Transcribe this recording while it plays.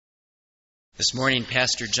This morning,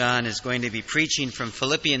 Pastor John is going to be preaching from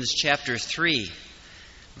Philippians chapter 3,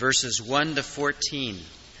 verses 1 to 14.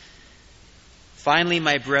 Finally,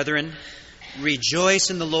 my brethren,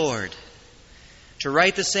 rejoice in the Lord. To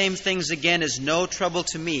write the same things again is no trouble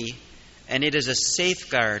to me, and it is a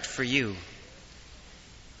safeguard for you.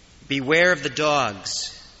 Beware of the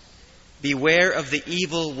dogs. Beware of the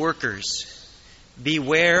evil workers.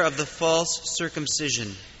 Beware of the false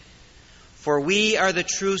circumcision. For we are the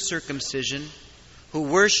true circumcision, who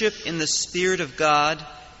worship in the Spirit of God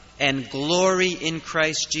and glory in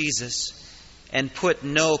Christ Jesus, and put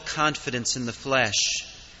no confidence in the flesh,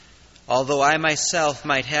 although I myself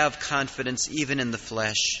might have confidence even in the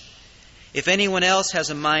flesh. If anyone else has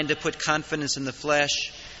a mind to put confidence in the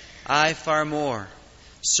flesh, I far more,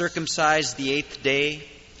 circumcised the 8th day,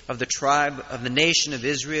 of the tribe of the nation of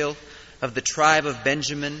Israel, of the tribe of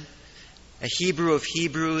Benjamin, a Hebrew of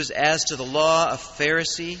Hebrews, as to the law, a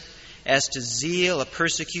Pharisee, as to zeal, a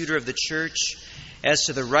persecutor of the church, as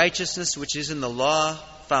to the righteousness which is in the law,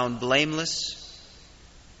 found blameless.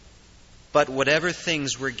 But whatever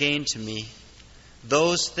things were gained to me,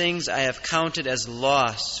 those things I have counted as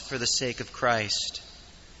loss for the sake of Christ.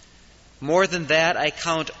 More than that, I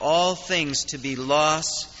count all things to be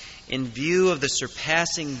loss in view of the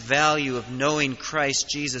surpassing value of knowing Christ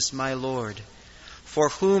Jesus my Lord, for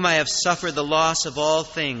whom I have suffered the loss of all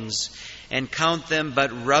things, and count them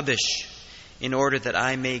but rubbish, in order that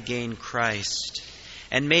I may gain Christ,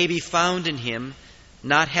 and may be found in Him,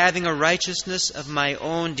 not having a righteousness of my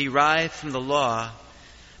own derived from the law,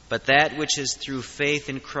 but that which is through faith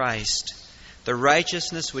in Christ, the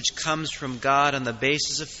righteousness which comes from God on the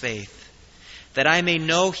basis of faith, that I may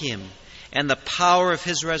know Him, and the power of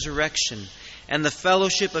His resurrection, and the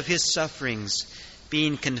fellowship of His sufferings,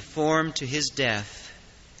 being conformed to His death,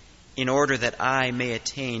 in order that I may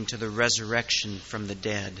attain to the resurrection from the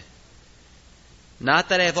dead. Not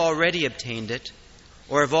that I have already obtained it,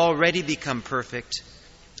 or have already become perfect,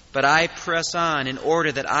 but I press on in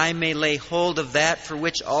order that I may lay hold of that for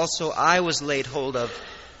which also I was laid hold of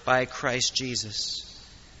by Christ Jesus.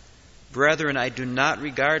 Brethren, I do not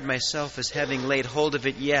regard myself as having laid hold of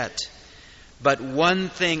it yet, but one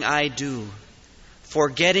thing I do,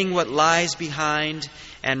 forgetting what lies behind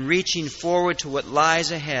and reaching forward to what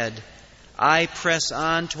lies ahead, I press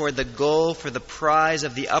on toward the goal for the prize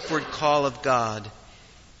of the upward call of God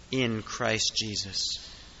in Christ Jesus.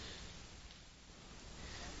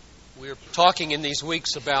 We're talking in these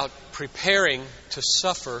weeks about preparing to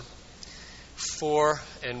suffer for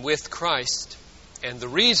and with Christ. And the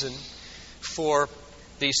reason for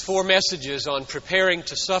these 4 messages on preparing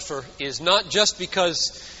to suffer is not just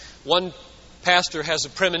because one pastor has a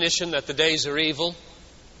premonition that the days are evil,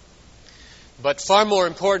 but far more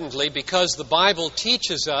importantly, because the Bible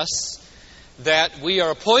teaches us that we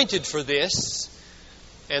are appointed for this,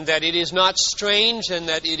 and that it is not strange, and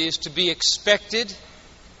that it is to be expected.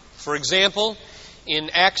 For example,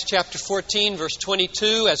 in Acts chapter 14, verse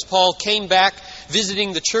 22, as Paul came back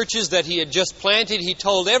visiting the churches that he had just planted, he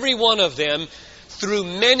told every one of them, "Through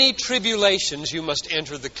many tribulations you must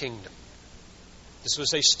enter the kingdom." This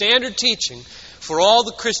was a standard teaching for all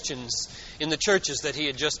the Christians in the churches that he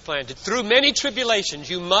had just planted. Through many tribulations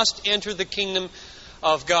you must enter the kingdom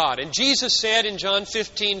of God. And Jesus said in John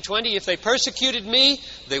 15:20, "If they persecuted me,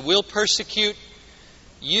 they will persecute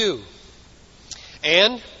you."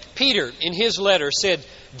 And Peter, in his letter, said,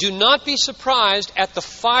 "Do not be surprised at the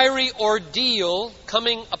fiery ordeal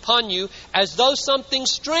coming upon you as though something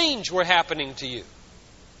strange were happening to you."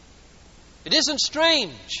 It isn't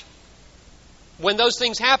strange when those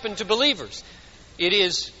things happen to believers. It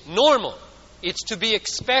is normal. It's to be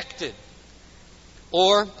expected.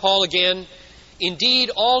 Or, Paul again,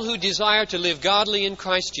 "Indeed, all who desire to live godly in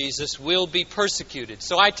Christ Jesus will be persecuted."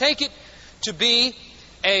 So I take it to be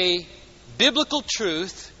a biblical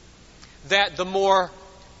truth that the more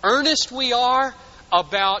earnest we are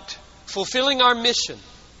about fulfilling our mission,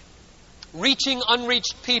 reaching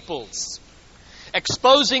unreached peoples,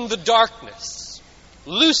 exposing the darkness,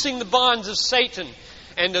 loosing the bonds of Satan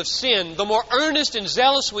and of sin, the more earnest and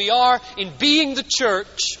zealous we are in being the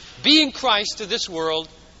church, being Christ to this world,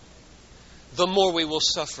 the more we will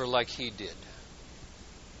suffer like He did.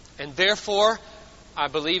 And therefore, I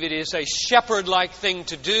believe it is a shepherd-like thing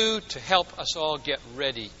to do to help us all get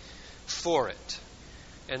ready for it.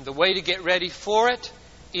 And the way to get ready for it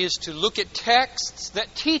is to look at texts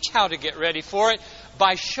that teach how to get ready for it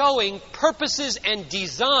by showing purposes and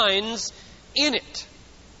designs in it.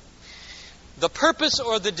 The purpose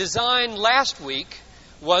or the design last week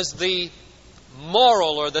was the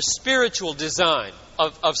moral or the spiritual design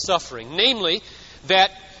of suffering. Namely,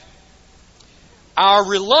 that our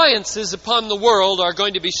reliances upon the world are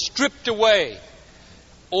going to be stripped away,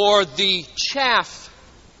 or the chaff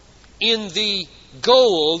in the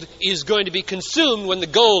gold is going to be consumed when the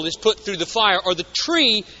gold is put through the fire, or the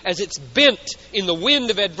tree, as it's bent in the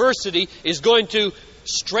wind of adversity, is going to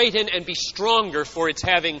straighten and be stronger for its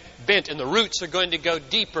having bent, and the roots are going to go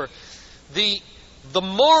deeper. The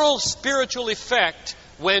moral, spiritual effect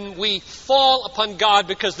when we fall upon God,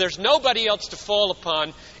 because there's nobody else to fall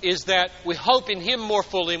upon, is that we hope in Him more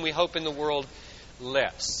fully and we hope in the world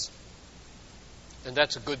less. And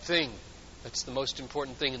that's a good thing. That's the most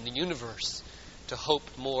important thing in the universe, to hope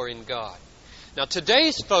more in God. Now,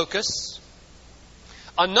 today's focus,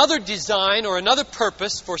 another design or another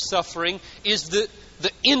purpose for suffering, is the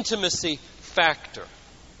intimacy factor.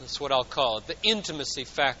 That's what I'll call it, the intimacy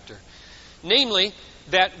factor. Namely,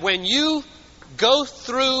 that when you go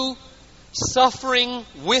through suffering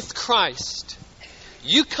with Christ,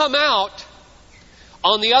 you come out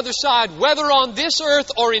on the other side, whether on this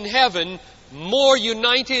earth or in heaven, more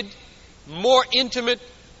united, more intimate,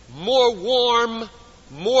 more warm,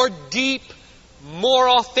 more deep, more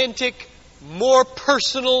authentic, more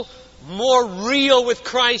personal, more real with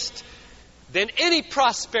Christ than any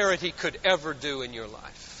prosperity could ever do in your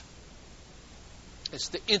life. It's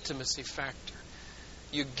the intimacy factor.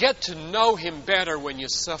 You get to know Him better when you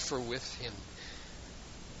suffer with Him.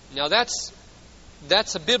 Now that's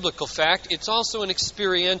a biblical fact. It's also an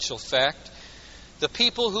experiential fact. The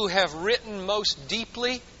people who have written most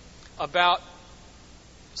deeply about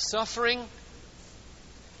suffering,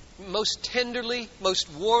 most tenderly,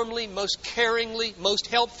 most warmly, most caringly, most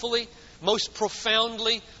helpfully, most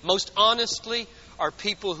profoundly, most honestly, are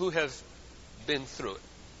people who have been through it.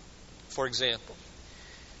 For example,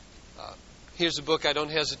 here's a book I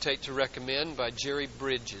don't hesitate to recommend by Jerry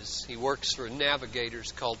Bridges. He works for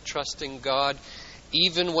Navigators, called Trusting God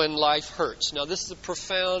Even When Life Hurts. Now, this is a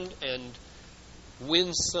profound and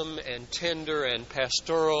winsome and tender and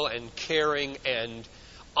pastoral and caring and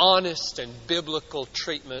honest and biblical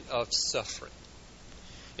treatment of suffering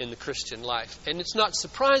in the Christian life. And it's not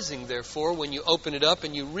surprising, therefore, when you open it up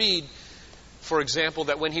and you read, for example,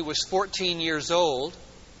 that when he was 14 years old,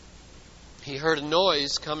 he heard a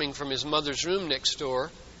noise coming from his mother's room next door.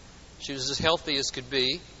 She was as healthy as could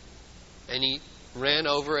be. And he ran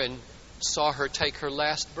over and saw her take her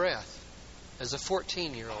last breath as a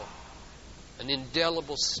 14-year-old. An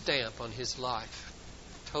indelible stamp on his life.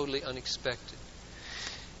 Totally unexpected.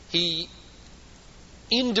 He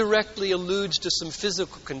indirectly alludes to some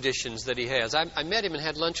physical conditions that he has. I met him and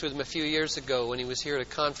had lunch with him a few years ago when he was here at a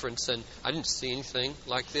conference, and I didn't see anything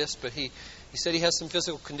like this, but he said he has some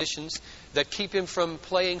physical conditions that keep him from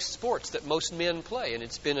playing sports that most men play, and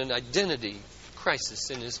it's been an identity crisis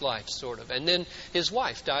in his life, sort of. And then his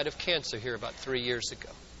wife died of cancer here about 3 years ago.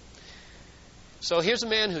 So here's a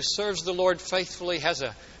man who serves the Lord faithfully, has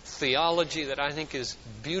a theology that I think is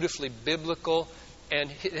beautifully biblical, and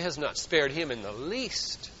it has not spared him in the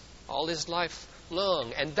least all his life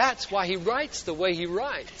long. And that's why he writes the way he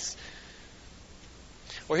writes.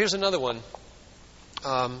 Or here's another one.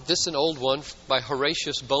 This is an old one by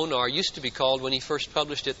Horatius Bonar. Used to be called, when he first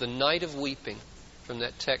published it, The Night of Weeping, from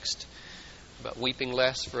that text about weeping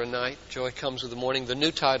lasts for a night, joy comes with the morning. The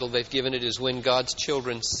new title they've given it is When God's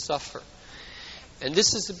Children Suffer. And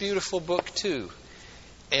this is a beautiful book too.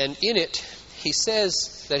 And in it, he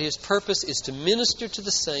says that his purpose is to minister to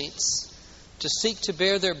the saints, to seek to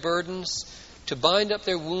bear their burdens, to bind up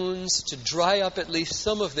their wounds, to dry up at least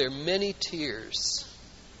some of their many tears.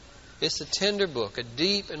 It's a tender book, a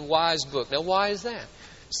deep and wise book. Now, why is that?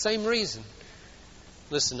 Same reason.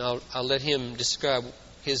 Listen, I'll let him describe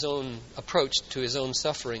his own approach to his own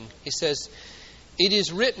suffering. He says, "It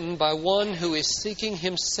is written by one who is seeking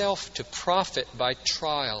himself to profit by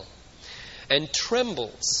trial, and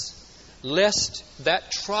trembles lest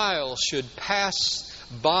that trial should pass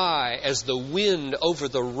by as the wind over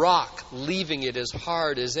the rock, leaving it as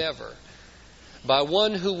hard as ever. By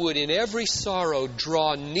one who would in every sorrow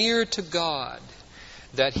draw near to God,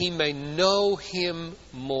 that he may know Him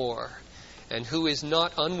more, and who is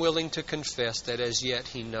not unwilling to confess that as yet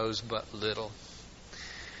he knows but little."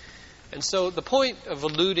 And so the point of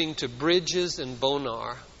alluding to Bridges and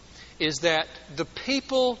Bonar is that the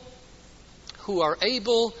people who are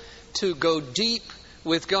able to go deep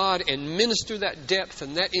with God and minister that depth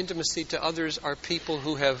and that intimacy to others are people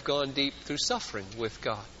who have gone deep through suffering with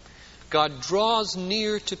God. God draws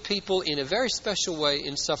near to people in a very special way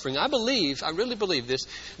in suffering. I really believe this,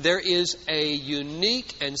 there is a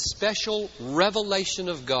unique and special revelation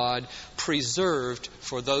of God preserved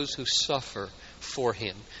for those who suffer for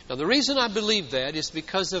him. Now, the reason I believe that is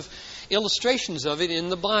because of illustrations of it in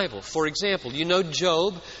the Bible. For example, you know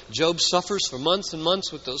Job. Job suffers for months and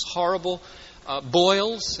months with those horrible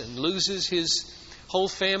boils and loses his whole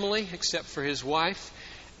family except for his wife.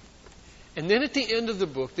 And then at the end of the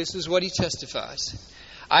book, this is what he testifies.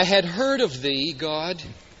 I had heard of thee, God,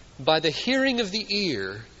 by the hearing of the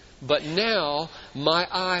ear, but now my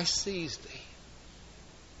eye sees thee.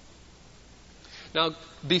 Now,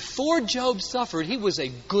 before Job suffered, he was a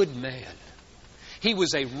good man. He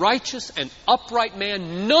was a righteous and upright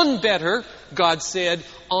man, none better, God said,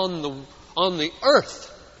 on the earth.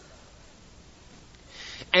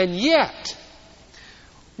 And yet,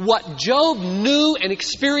 what Job knew and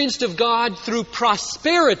experienced of God through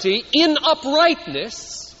prosperity in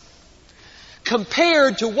uprightness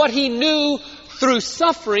compared to what he knew through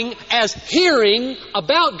suffering as hearing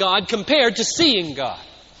about God compared to seeing God.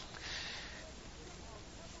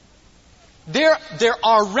 There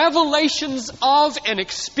are revelations of and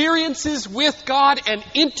experiences with God and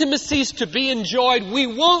intimacies to be enjoyed we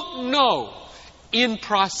won't know in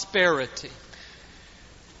prosperity.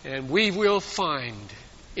 And we will find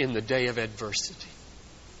in the day of adversity.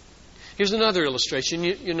 Here's another illustration.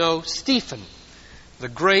 You know Stephen, the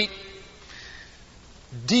great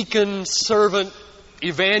deacon, servant,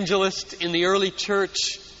 evangelist in the early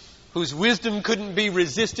church whose wisdom couldn't be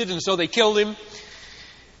resisted, and so they killed him.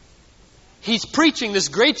 He's preaching this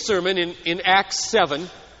great sermon in Acts 7,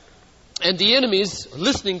 and the enemies are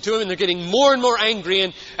listening to him, and they're getting more and more angry,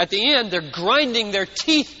 and at the end, they're grinding their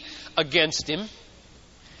teeth against him.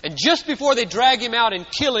 And just before they drag him out and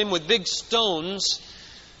kill him with big stones,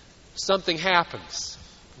 something happens.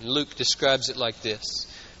 And Luke describes it like this.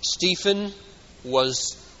 Stephen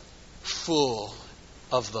was full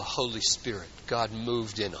of the Holy Spirit. God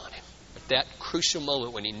moved in on him. At that crucial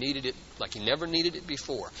moment when he needed it like he never needed it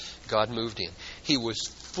before, God moved in. He was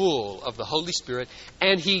full of the Holy Spirit,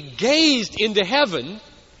 and he gazed into heaven,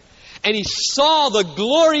 and he saw the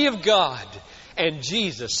glory of God and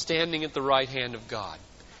Jesus standing at the right hand of God.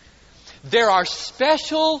 There are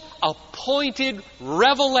special appointed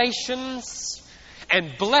revelations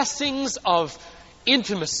and blessings of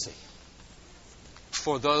intimacy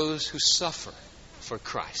for those who suffer for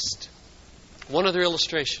Christ. One other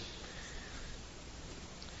illustration.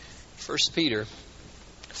 1 Peter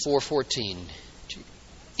 4:14.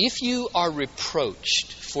 If you are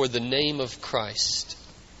reproached for the name of Christ,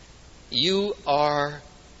 you are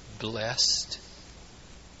blessed,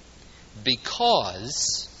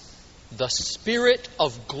 because the Spirit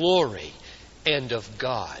of glory and of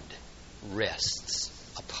God rests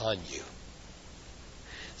upon you.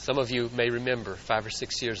 Some of you may remember 5 or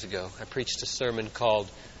 6 years ago, I preached a sermon called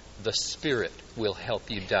The Spirit Will Help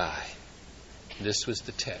You Die. This was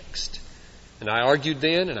the text. And I argued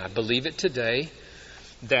then, and I believe it today,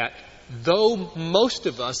 that though most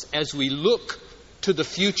of us, as we look to the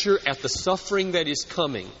future at the suffering that is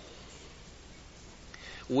coming,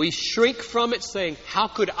 we shrink from it saying, how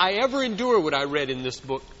could I ever endure what I read in this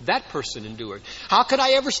book that person endured? How could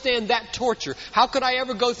I ever stand that torture? How could I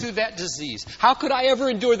ever go through that disease? How could I ever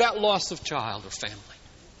endure that loss of child or family?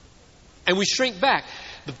 And we shrink back.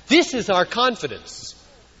 But this is our confidence.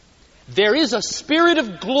 There is a Spirit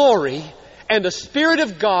of glory and a Spirit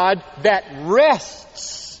of God that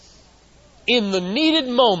rests in the needed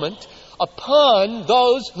moment upon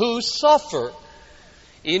those who suffer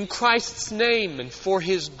in Christ's name and for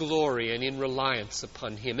His glory and in reliance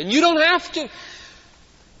upon Him. And you don't have to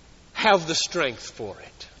have the strength for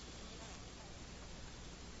it.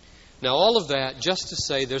 Now, all of that just to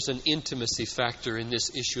say there's an intimacy factor in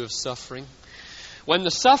this issue of suffering. When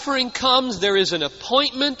the suffering comes, there is an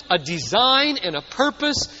appointment, a design, and a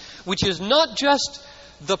purpose, which is not just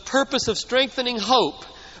the purpose of strengthening hope,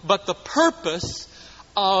 but the purpose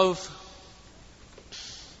of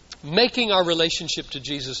making our relationship to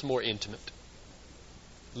Jesus more intimate.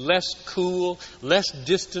 Less cool, less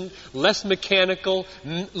distant, less mechanical,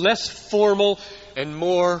 less formal, and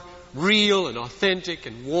more real and authentic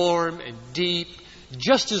and warm and deep.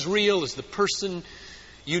 Just as real as the person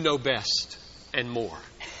you know best and more.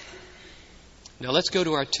 Now let's go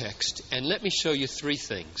to our text and let me show you 3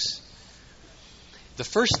 things. The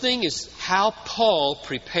first thing is how Paul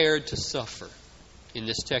prepared to suffer in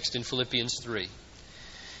this text in Philippians 3.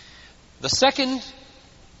 The second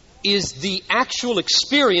is the actual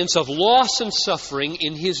experience of loss and suffering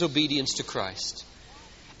in his obedience to Christ.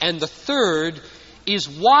 And the third is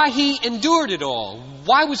why he endured it all.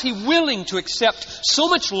 Why was he willing to accept so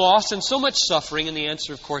much loss and so much suffering? And the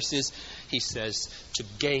answer, of course, is, he says, to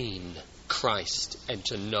gain Christ and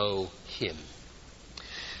to know Him.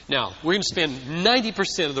 Now, we're going to spend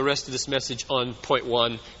 90% of the rest of this message on point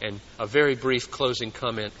 1 and a very brief closing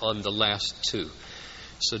comment on the last 2.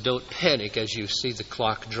 So don't panic as you see the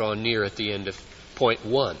clock draw near at the end of point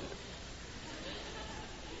 1.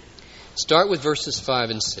 Start with verses 5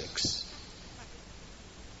 and 6.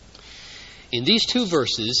 In these 2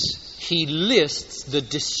 verses, he lists the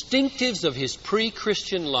distinctives of his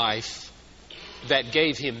pre-Christian life that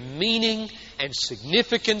gave him meaning and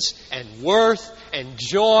significance and worth and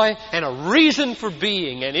joy and a reason for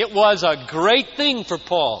being. And it was a great thing for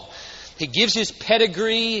Paul. He gives his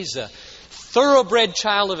pedigree. He's a thoroughbred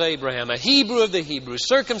child of Abraham, a Hebrew of the Hebrews,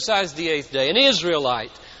 circumcised the 8th day, an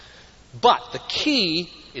Israelite. But the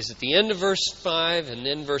key is at the end of verse 5 and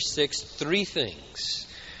then verse 6, 3 things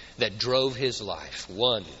that drove his life.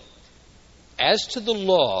 1, as to the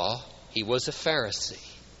law, he was a Pharisee.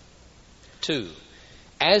 2,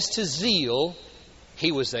 as to zeal,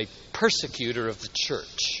 he was a persecutor of the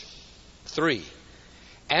church. 3,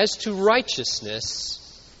 as to righteousness,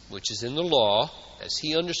 which is in the law, as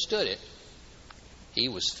he understood it, he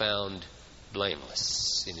was found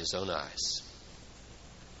blameless in his own eyes.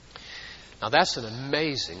 Now that's an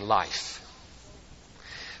amazing life.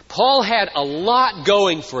 Paul had a lot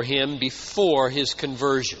going for him before his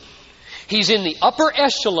conversion. He's in the upper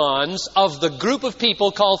echelons of the group of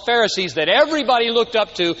people called Pharisees that everybody looked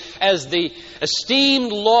up to as the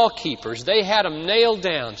esteemed law keepers. They had him nailed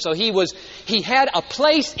down. So he had a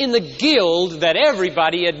place in the guild that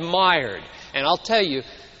everybody admired. And I'll tell you,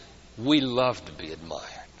 we love to be admired.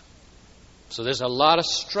 So there's a lot of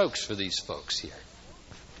strokes for these folks here.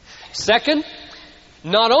 Second,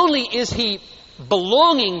 not only is he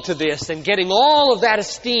belonging to this and getting all of that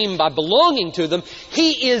esteem by belonging to them,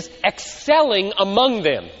 he is excelling among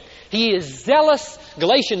them. He is zealous,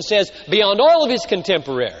 Galatians says, beyond all of his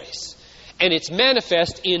contemporaries. And it's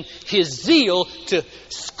manifest in his zeal to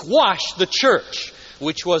squash the church,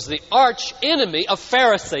 which was the arch enemy of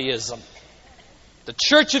Pharisaism. The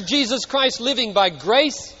Church of Jesus Christ living by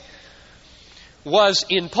grace was,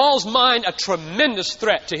 in Paul's mind, a tremendous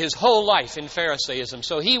threat to his whole life in Pharisaism.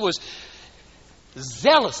 So he was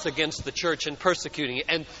zealous against the church and persecuting it.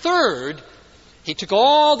 And third, he took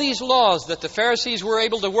all these laws that the Pharisees were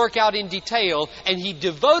able to work out in detail, and he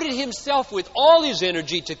devoted himself with all his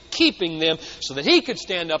energy to keeping them so that he could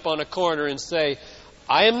stand up on a corner and say,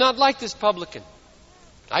 I am not like this publican.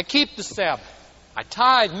 I keep the Sabbath. I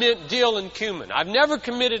tithe mint, dill, and cumin. I've never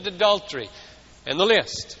committed adultery. And the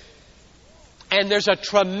list. And there's a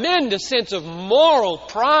tremendous sense of moral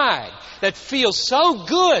pride that feels so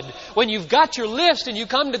good when you've got your list and you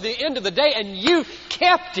come to the end of the day and you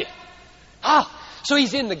kept it. So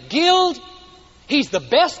he's in the guild. He's the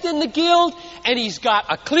best in the guild. And he's got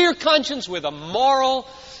a clear conscience with a moral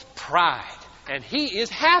pride. And he is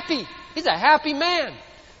happy. He's a happy man.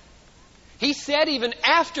 He said even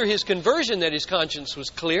after his conversion that his conscience was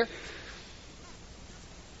clear.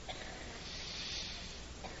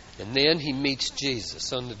 And then he meets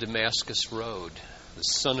Jesus on the Damascus Road, the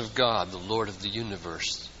Son of God, the Lord of the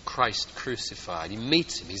universe, Christ crucified. He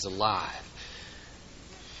meets him. He's alive.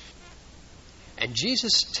 And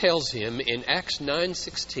Jesus tells him in Acts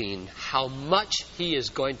 9:16 how much he is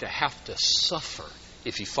going to have to suffer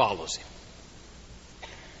if he follows him.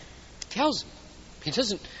 He tells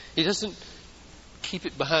him. He doesn't keep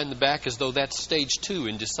it behind the back as though that's stage 2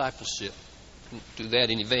 in discipleship. Do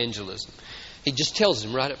that in evangelism. He just tells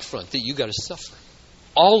him right up front that you got to suffer.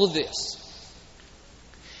 All of this.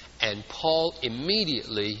 And Paul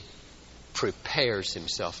immediately prepares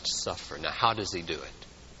himself to suffer. Now, how does he do it?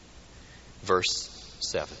 Verse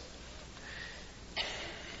 7.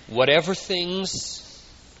 Whatever things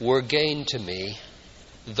were gain to me,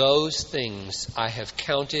 those things I have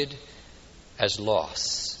counted as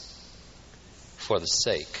loss for the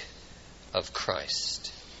sake of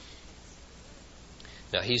Christ.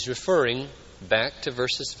 Now, he's referring back to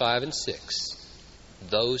verses 5 and 6.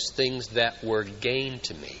 Those things that were gain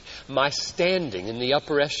to me. My standing in the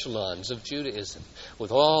upper echelons of Judaism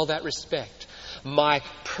with all that respect. My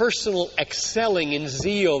personal excelling in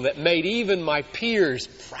zeal that made even my peers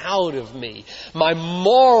proud of me. My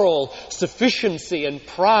moral sufficiency and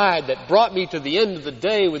pride that brought me to the end of the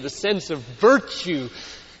day with a sense of virtue.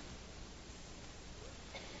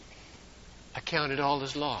 I count it all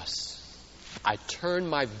as loss. I turn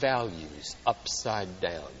my values upside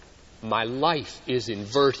down. My life is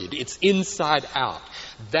inverted. It's inside out.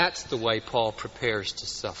 That's the way Paul prepares to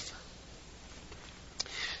suffer.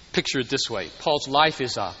 Picture it this way. Paul's life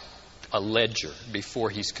is a ledger before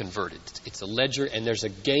he's converted. It's a ledger, and there's a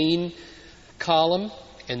gain column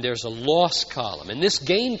and there's a loss column. And this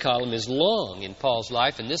gain column is long in Paul's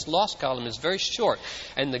life, and this loss column is very short.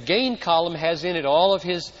 And the gain column has in it all of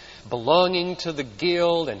his belonging to the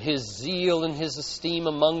guild, and his zeal and his esteem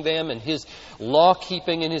among them, and his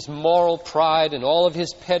law-keeping and his moral pride, and all of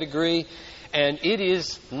his pedigree. And it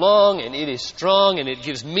is long, and it is strong, and it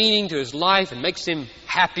gives meaning to his life, and makes him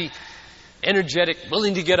happy, energetic,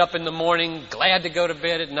 willing to get up in the morning, glad to go to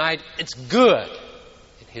bed at night. It's good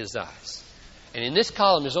in his eyes. And in this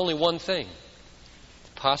column there's only one thing: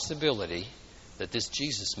 the possibility that this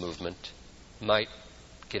Jesus movement might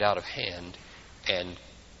get out of hand and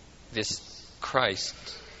this Christ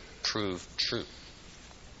prove true.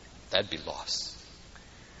 That'd be loss.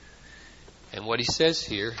 And what he says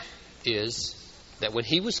here is that when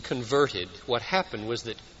he was converted, what happened was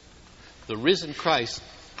that the risen Christ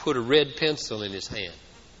put a red pencil in his hand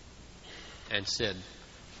and said,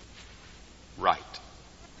 "Write."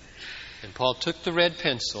 And Paul took the red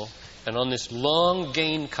pencil, and on this long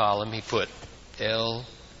gain column he put L-O-S-S,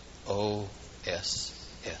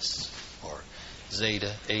 or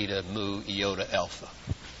Zeta, Eta, Mu, Iota, Alpha.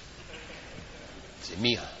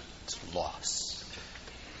 Zemia, it's loss.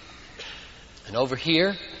 And over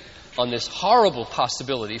here, on this horrible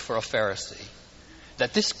possibility for a Pharisee,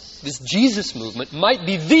 that this Jesus movement might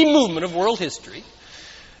be the movement of world history,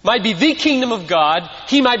 might be the kingdom of God,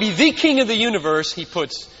 he might be the king of the universe, he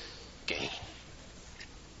puts gain.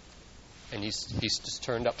 And he's just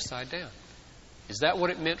turned upside down. Is that what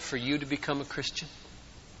it meant for you to become a Christian?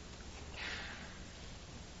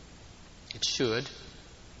 It should.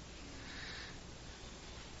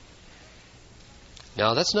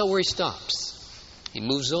 Now, that's not where he stops. He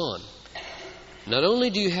moves on. Not only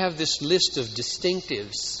do you have this list of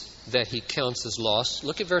distinctives that he counts as loss,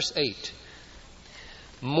 look at verse 8.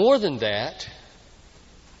 More than that,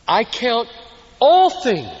 I count all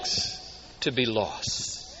things to be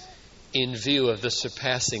loss in view of the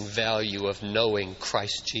surpassing value of knowing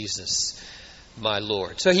Christ Jesus, my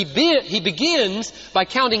Lord. So he begins by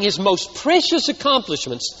counting his most precious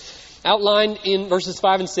accomplishments, outlined in verses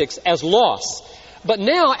 5 and 6, as loss. But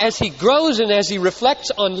now, as he grows and as he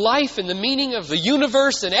reflects on life and the meaning of the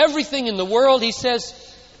universe and everything in the world, he says,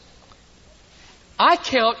 I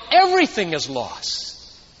count everything as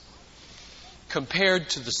loss compared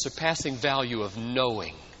to the surpassing value of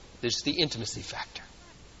knowing. There's the intimacy factor.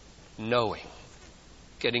 Knowing.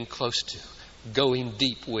 Getting close to. Going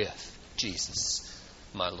deep with Jesus,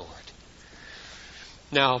 my Lord.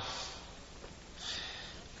 Now,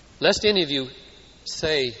 lest any of you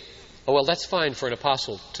say, oh, well, that's fine for an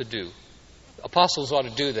apostle to do. Apostles ought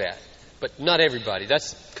to do that. But not everybody.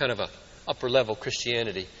 That's kind of a upper level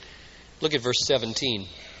Christianity. Look at verse 17.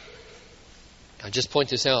 I just point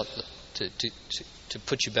this out to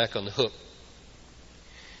put you back on the hook.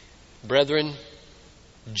 Brethren,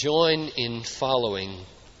 join in following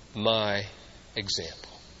my example.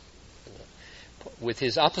 With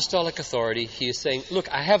his apostolic authority, he is saying, look,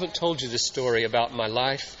 I haven't told you this story about my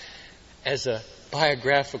life as a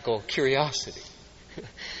biographical curiosity.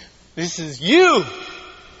 This is you,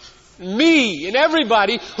 me, and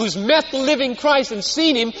everybody who's met the living Christ and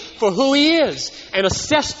seen him for who he is and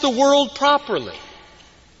assessed the world properly.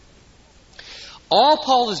 All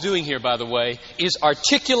Paul is doing here, by the way, is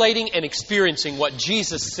articulating and experiencing what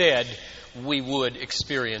Jesus said we would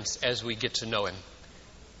experience as we get to know him.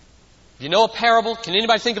 You know a parable? Can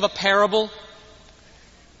anybody think of a parable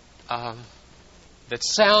that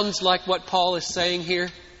sounds like what Paul is saying here?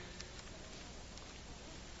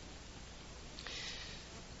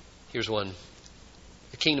 Here's one.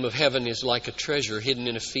 The kingdom of heaven is like a treasure hidden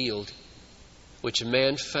in a field, which a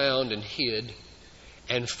man found and hid.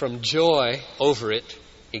 And from joy over it,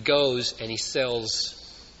 he goes and he sells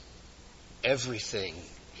everything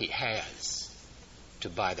he has to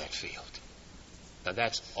buy that field. Now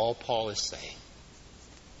that's all Paul is saying.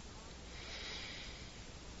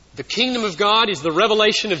 The kingdom of God is the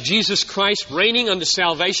revelation of Jesus Christ reigning unto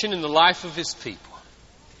salvation in the life of his people.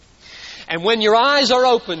 And when your eyes are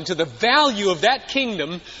open to the value of that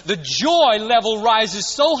kingdom, the joy level rises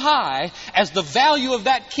so high as the value of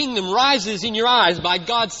that kingdom rises in your eyes by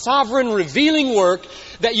God's sovereign revealing work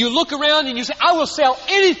that you look around and you say, I will sell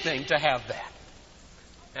anything to have that.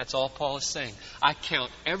 That's all Paul is saying. I count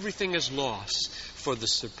everything as loss for the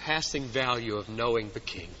surpassing value of knowing the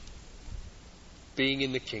King. Being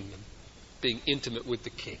in the kingdom. Being intimate with the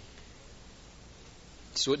King.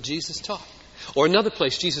 That's what Jesus taught. Or another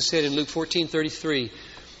place, Jesus said in Luke 14:33,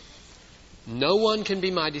 no one can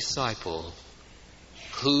be my disciple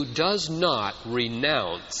who does not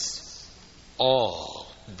renounce all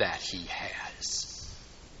that he has.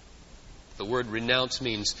 The word renounce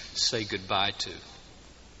means say goodbye to.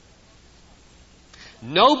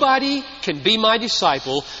 Nobody can be my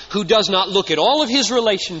disciple who does not look at all of his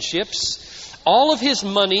relationships, all of his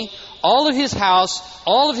money, all of his house,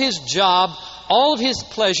 all of his job, all of his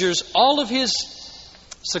pleasures, all of his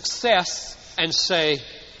success, and say,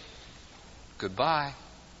 goodbye.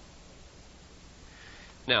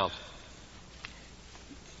 Now,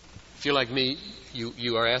 if you're like me,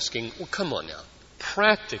 you are asking, well, come on now.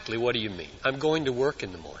 Practically, what do you mean? I'm going to work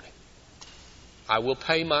in the morning. I will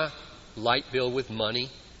pay my light bill with money.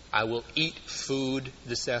 I will eat food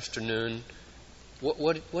this afternoon.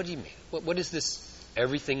 What do you mean? What is this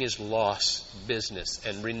everything is loss business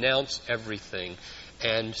and renounce everything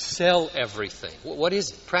and sell everything? What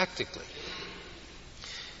is it practically?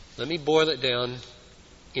 Let me boil it down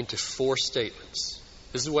into 4 statements.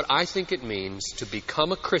 This is what I think it means to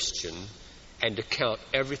become a Christian and to count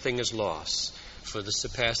everything as loss for the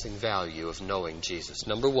surpassing value of knowing Jesus.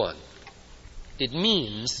 Number 1, it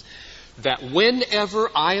means that whenever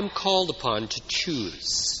I am called upon to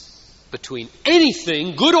choose between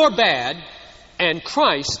anything, good or bad, and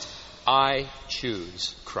Christ, I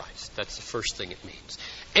choose Christ. That's the first thing it means.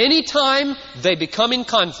 Anytime they become in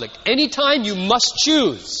conflict, anytime you must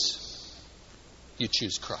choose, you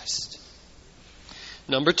choose Christ.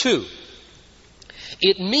 Number 2,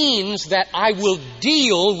 it means that I will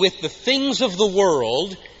deal with the things of the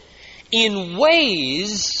world in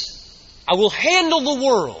ways, I will handle the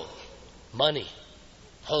world. Money,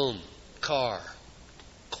 home, car,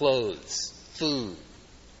 clothes, food,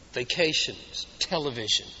 vacations,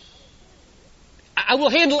 television. I will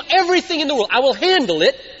handle everything in the world. I will handle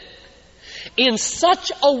it in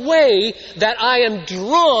such a way that I am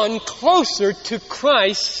drawn closer to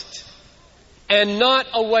Christ and not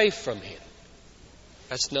away from Him.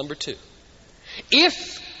 That's number 2.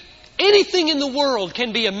 If anything in the world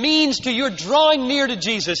can be a means to your drawing near to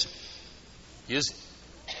Jesus, use it.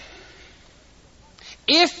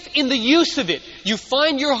 If in the use of it you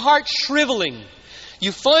find your heart shriveling,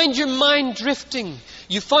 you find your mind drifting,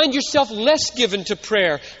 you find yourself less given to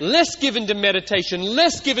prayer, less given to meditation,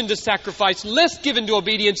 less given to sacrifice, less given to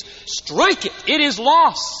obedience, strike it. It is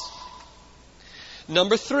loss.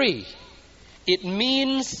 Number 3, it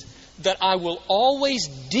means that I will always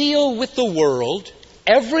deal with the world,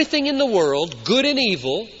 everything in the world, good and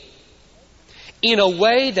evil, in a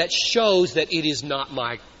way that shows that it is not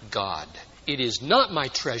my God. It is not my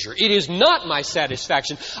treasure. It is not my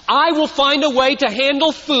satisfaction. I will find a way to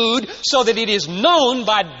handle food so that it is known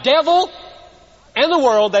by devil and the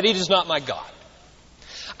world that it is not my God.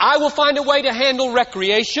 I will find a way to handle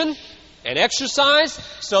recreation and exercise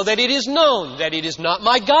so that it is known that it is not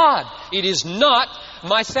my God. It is not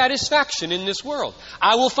my satisfaction in this world.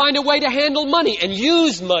 I will find a way to handle money and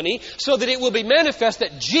use money so that it will be manifest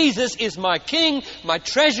that Jesus is my King, my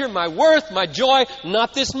treasure, my worth, my joy,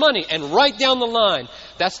 not this money. And right down the line,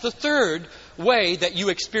 that's the 3rd way that you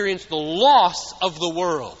experience the loss of the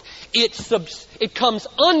world. It comes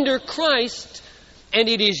under Christ and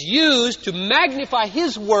it is used to magnify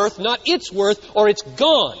His worth, not its worth, or it's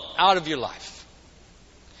gone out of your life.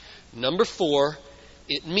 Number 4,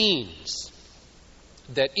 it means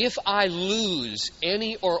that if I lose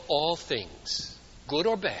any or all things, good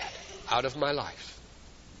or bad, out of my life,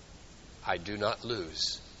 I do not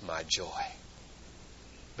lose my joy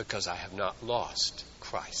because I have not lost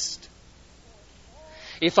Christ.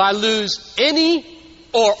 If I lose any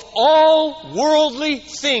or all worldly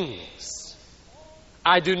things,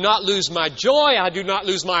 I do not lose my joy, I do not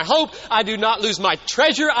lose my hope, I do not lose my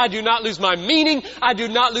treasure, I do not lose my meaning, I do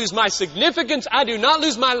not lose my significance, I do not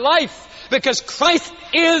lose my life. Because Christ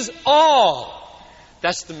is all.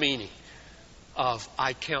 That's the meaning of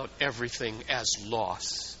I count everything as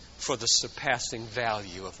loss for the surpassing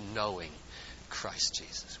value of knowing Christ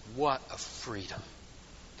Jesus. What a freedom.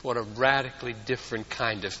 What a radically different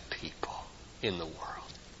kind of people in the world.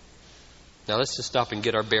 Now let's just stop and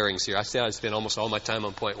get our bearings here. I said I'd spend almost all my time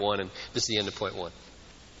on point 1, and this is the end of point 1.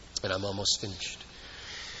 And I'm almost finished.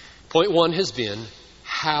 Point 1 has been,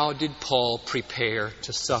 how did Paul prepare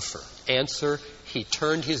to suffer? Answer, he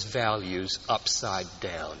turned his values upside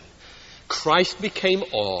down. Christ became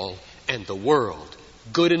all, and the world,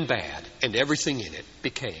 good and bad, and everything in it,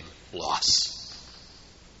 became loss.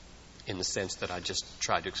 In the sense that I just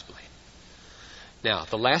tried to explain. Now,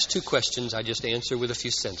 the last 2 questions I just answer with a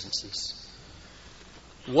few sentences.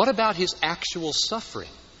 What about his actual suffering?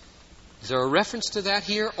 Is there a reference to that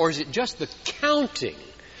here, or is it just the counting?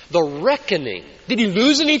 The reckoning. Did he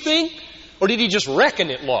lose anything? Or did he just reckon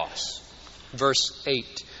it loss? Verse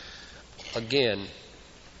 8. Again.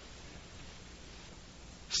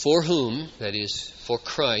 For whom, that is, for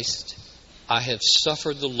Christ, I have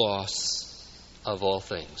suffered the loss of all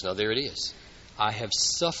things. Now there it is. I have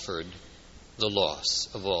suffered the loss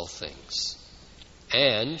of all things.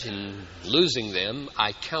 And in losing them,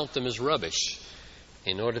 I count them as rubbish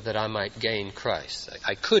in order that I might gain Christ.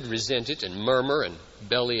 I could resent it and murmur and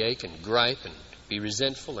bellyache and gripe and be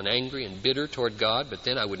resentful and angry and bitter toward God, but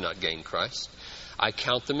then I would not gain Christ. I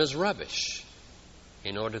count them as rubbish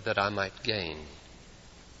in order that I might gain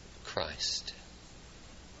Christ.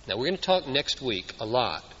 Now, we're going to talk next week a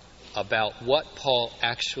lot about what Paul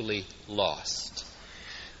actually lost.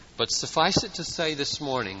 But suffice it to say this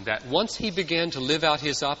morning that once he began to live out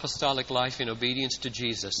his apostolic life in obedience to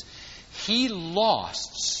Jesus, he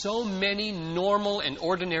lost so many normal and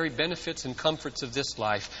ordinary benefits and comforts of this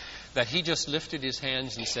life that he just lifted his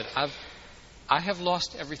hands and said, I have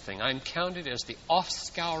lost everything. I'm counted as the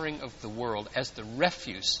offscouring of the world, as the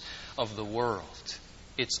refuse of the world.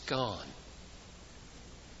 It's gone.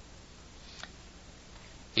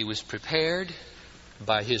 He was prepared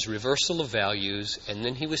by his reversal of values, and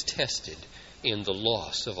then he was tested in the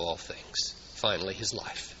loss of all things. Finally, his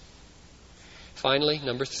life. Finally,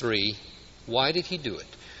 number 3, why did he do it?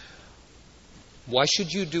 Why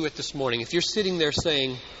should you do it this morning? If you're sitting there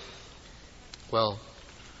saying, well,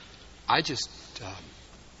 I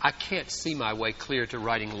can't see my way clear to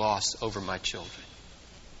writing loss over my children.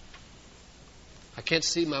 I can't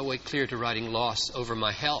see my way clear to writing loss over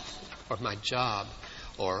my health or my job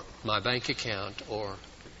or my bank account or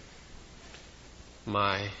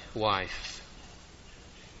my wife.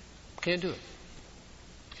 Can't do it.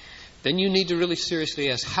 Then you need to really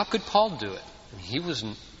seriously ask, how could Paul do it? He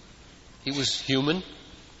was human.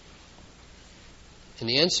 And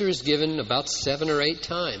the answer is given about 7 or 8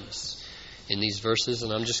 times in these verses,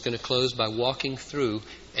 and I'm just going to close by walking through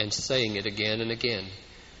and saying it again and again.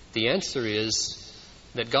 The answer is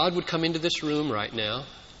that God would come into this room right now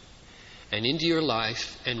and into your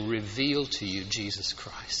life and reveal to you Jesus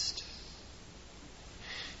Christ.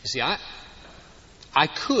 You see, I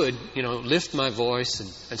could, lift my voice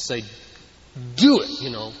and say, do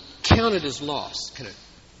it, count it as loss. Kind of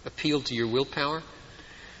appeal to your willpower.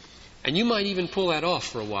 And you might even pull that off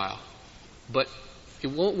for a while. But it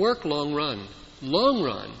won't work long run. Long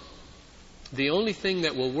run, the only thing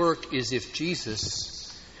that will work is if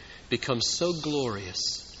Jesus becomes so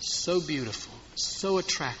glorious, so beautiful, so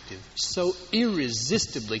attractive, so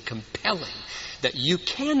irresistibly compelling that you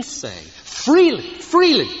can say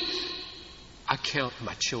freely, I count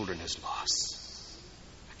my children as loss.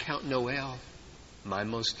 I count Noel, my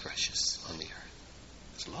most precious on the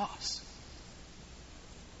earth, as loss.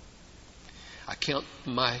 I count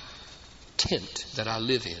my tent that I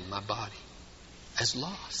live in, my body, as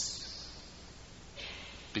loss.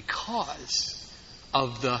 Because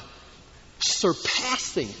of the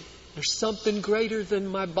surpassing. There's something greater than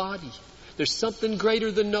my body. There's something greater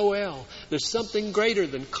than Noel. There's something greater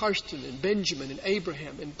than Karsten and Benjamin and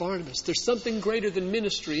Abraham and Barnabas. There's something greater than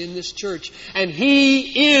ministry in this church. And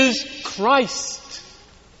He is Christ.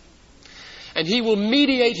 And He will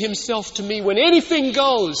mediate Himself to me. When anything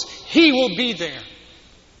goes, He will be there.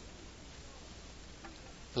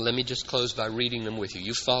 Let me just close by reading them with you.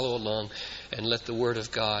 You follow along and let the Word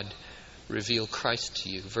of God reveal Christ to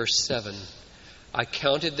you. Verse 7, I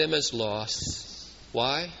counted them as loss.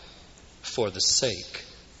 Why? For the sake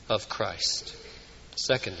of Christ.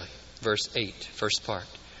 Secondly, verse 8, first part.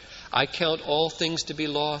 I count all things to be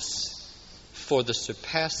loss for the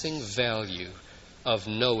surpassing value of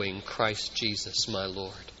knowing Christ Jesus, my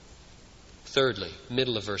Lord. Thirdly,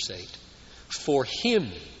 middle of verse 8. For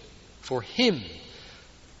Him,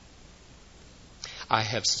 I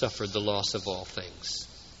have suffered the loss of all things.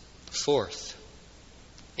 Fourth,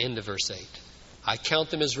 end of verse 8. I count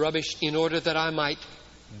them as rubbish in order that I might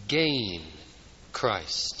gain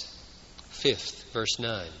Christ. Fifth, verse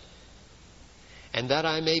 9. And that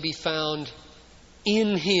I may be found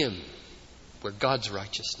in Him, where God's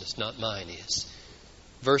righteousness, not mine, is.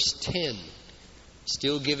 Verse 10,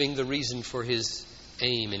 still giving the reason for his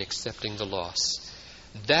aim in accepting the loss.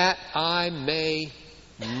 That I may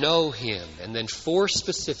know Him. And then 4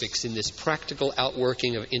 specifics in this practical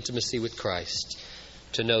outworking of intimacy with Christ.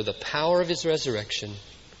 To know the power of His resurrection,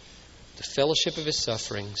 the fellowship of His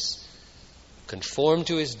sufferings, conform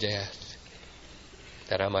to His death,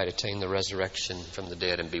 that I might attain the resurrection from the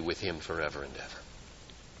dead and be with Him forever and ever.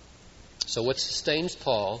 So what sustains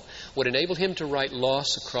Paul, what enabled him to write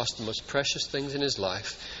loss across the most precious things in his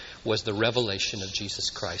life, was the revelation of Jesus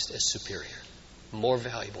Christ as superior, more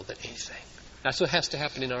valuable than anything. That's what has to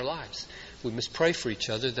happen in our lives. We must pray for each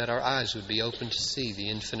other that our eyes would be open to see the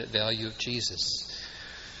infinite value of Jesus.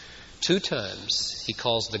 2 times he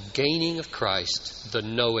calls the gaining of Christ the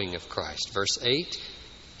knowing of Christ. Verse 8,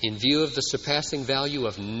 in view of the surpassing value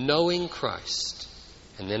of knowing Christ.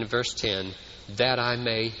 And then in verse 10, that I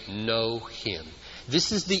may know Him.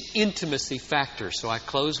 This is the intimacy factor. So I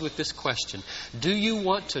close with this question. Do you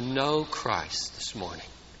want to know Christ this morning?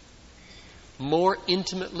 More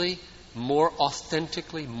intimately, more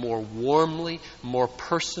authentically, more warmly, more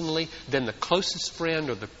personally than the closest friend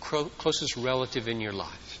or the closest relative in your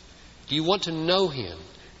life? Do you want to know Him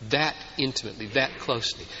that intimately, that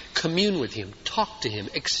closely? Commune with Him, talk to Him,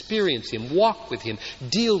 experience Him, walk with Him,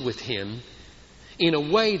 deal with Him in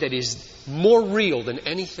a way that is more real than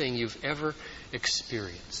anything you've ever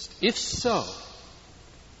experienced? If so,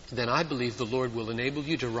 then I believe the Lord will enable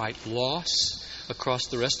you to write loss across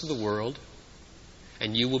the rest of the world,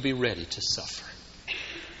 and you will be ready to suffer.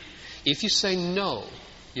 If you say no,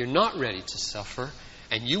 you're not ready to suffer,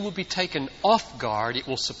 and you will be taken off guard, it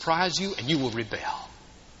will surprise you, and you will rebel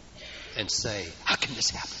and say, how can this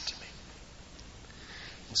happen to me?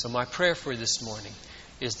 And so my prayer for you this morning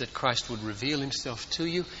is that Christ would reveal Himself to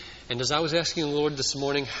you. And as I was asking the Lord this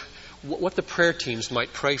morning what the prayer teams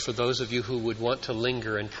might pray for those of you who would want to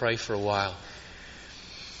linger and pray for a while,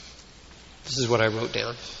 this is what I wrote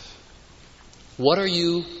down. What are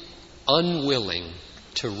you unwilling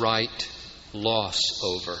to write loss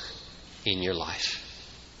over in your life?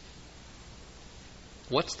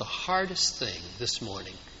 What's the hardest thing this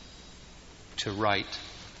morning to write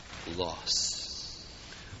loss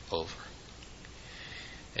over?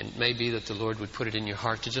 And it may be that the Lord would put it in your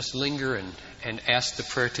heart to just linger and ask the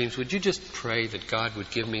prayer teams, would you just pray that God would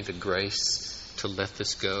give me the grace to let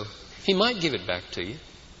this go? He might give it back to you.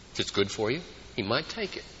 If it's good for you, He might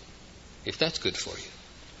take it. If that's good for you,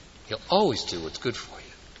 He'll always do what's good for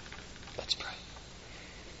you. Let's pray.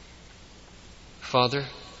 Father,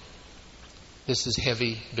 this is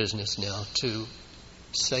heavy business now to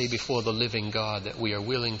say before the living God that we are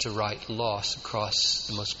willing to write loss across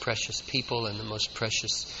the most precious people and the most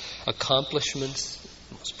precious accomplishments,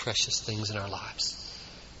 the most precious things in our lives.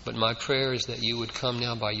 But my prayer is that you would come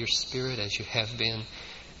now by your Spirit, as you have been,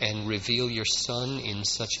 and reveal your Son in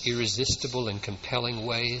such irresistible and compelling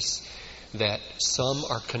ways that some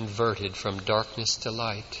are converted from darkness to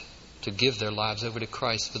light to give their lives over to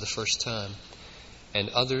Christ for the first time. And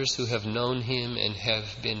others who have known Him and have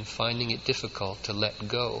been finding it difficult to let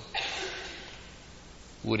go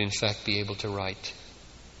would in fact be able to write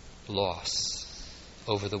loss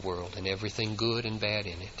over the world and everything good and bad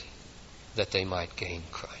in it, that they might gain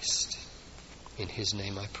Christ. In His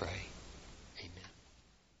name I pray.